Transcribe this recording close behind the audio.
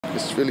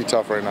It's really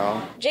tough right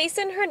now.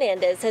 Jason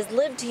Hernandez has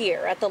lived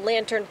here at the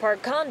Lantern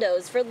Park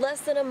condos for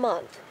less than a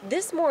month.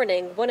 This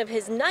morning, one of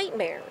his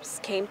nightmares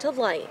came to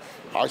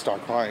life. I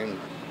start crying.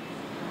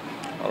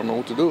 I don't know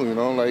what to do,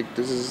 like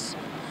this is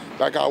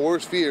like our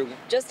worst fear.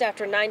 Just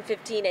after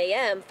 9:15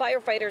 a.m.,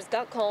 firefighters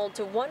got called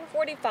to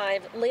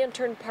 145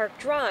 Lantern Park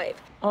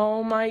Drive.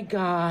 Oh my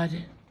God.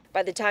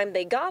 By the time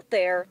they got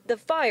there, the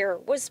fire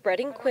was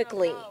spreading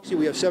quickly. See,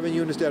 we have 7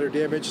 units that are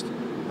damaged,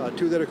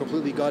 2 that are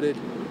completely gutted,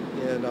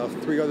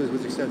 and 3 others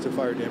with extensive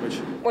fire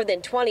damage. More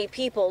than 20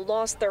 people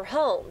lost their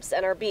homes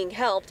and are being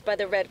helped by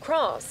the Red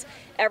Cross.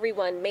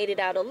 Everyone made it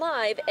out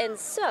alive, and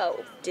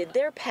so did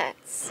their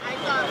pets. I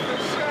thought for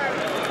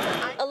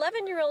sure.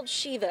 11-year-old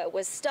Shiva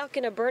was stuck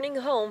in a burning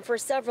home for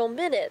several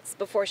minutes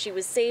before she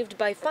was saved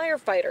by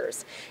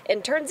firefighters.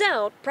 And turns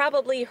out,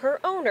 probably her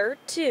owner,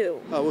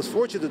 too. I was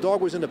fortunate the dog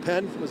was in the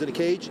pen, was in a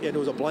cage, and there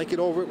was a blanket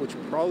over it, which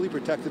probably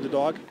protected the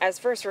dog. As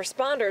first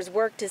responders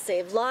worked to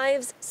save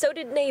lives, so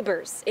did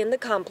neighbors in the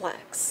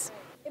complex.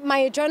 My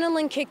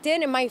adrenaline kicked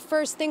in, and my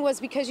first thing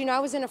was, because, I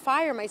was in a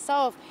fire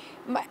myself,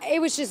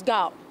 it was just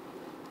go.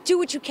 Do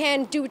what you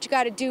can, do what you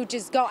got to do,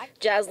 just go.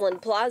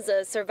 Jaslyn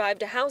Plaza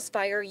survived a house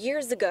fire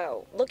years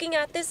ago. Looking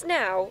at this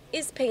now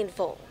is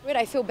painful.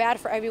 I feel bad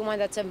for everyone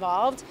that's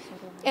involved,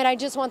 and I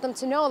just want them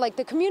to know,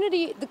 the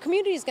community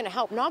is going to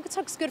help.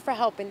 Naugatuck's good for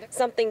helping.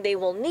 Something they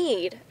will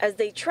need as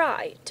they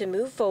try to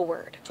move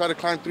forward. Try to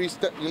climb 3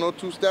 steps,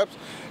 2 steps,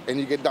 and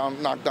you get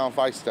knocked down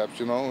 5 steps,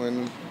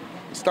 and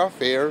it's not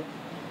fair.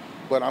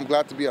 But I'm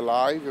glad to be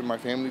alive, and my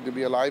family to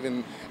be alive,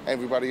 and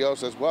everybody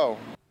else as well.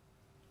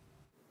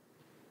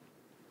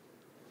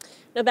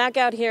 Now back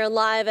out here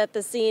live at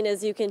the scene,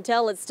 as you can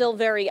tell, it's still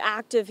very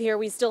active here.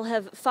 We still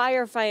have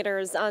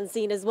firefighters on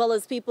scene, as well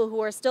as people who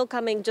are still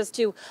coming just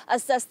to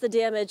assess the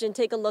damage and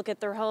take a look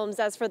at their homes.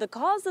 As for the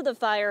cause of the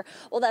fire,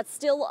 well, that's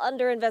still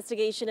under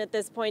investigation at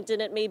this point,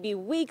 and it may be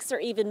weeks or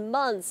even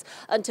months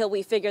until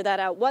we figure that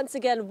out. Once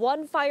again,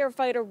 1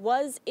 firefighter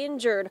was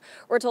injured.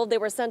 We're told they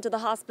were sent to the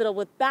hospital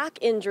with back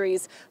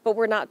injuries, but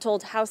we're not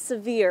told how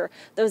severe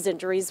those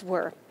injuries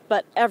were.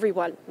 But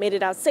everyone made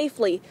it out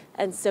safely,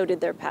 and so did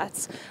their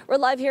pets. We're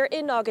live here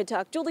in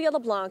Naugatuck. Julia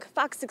LeBlanc,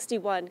 Fox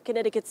 61,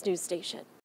 Connecticut's news station.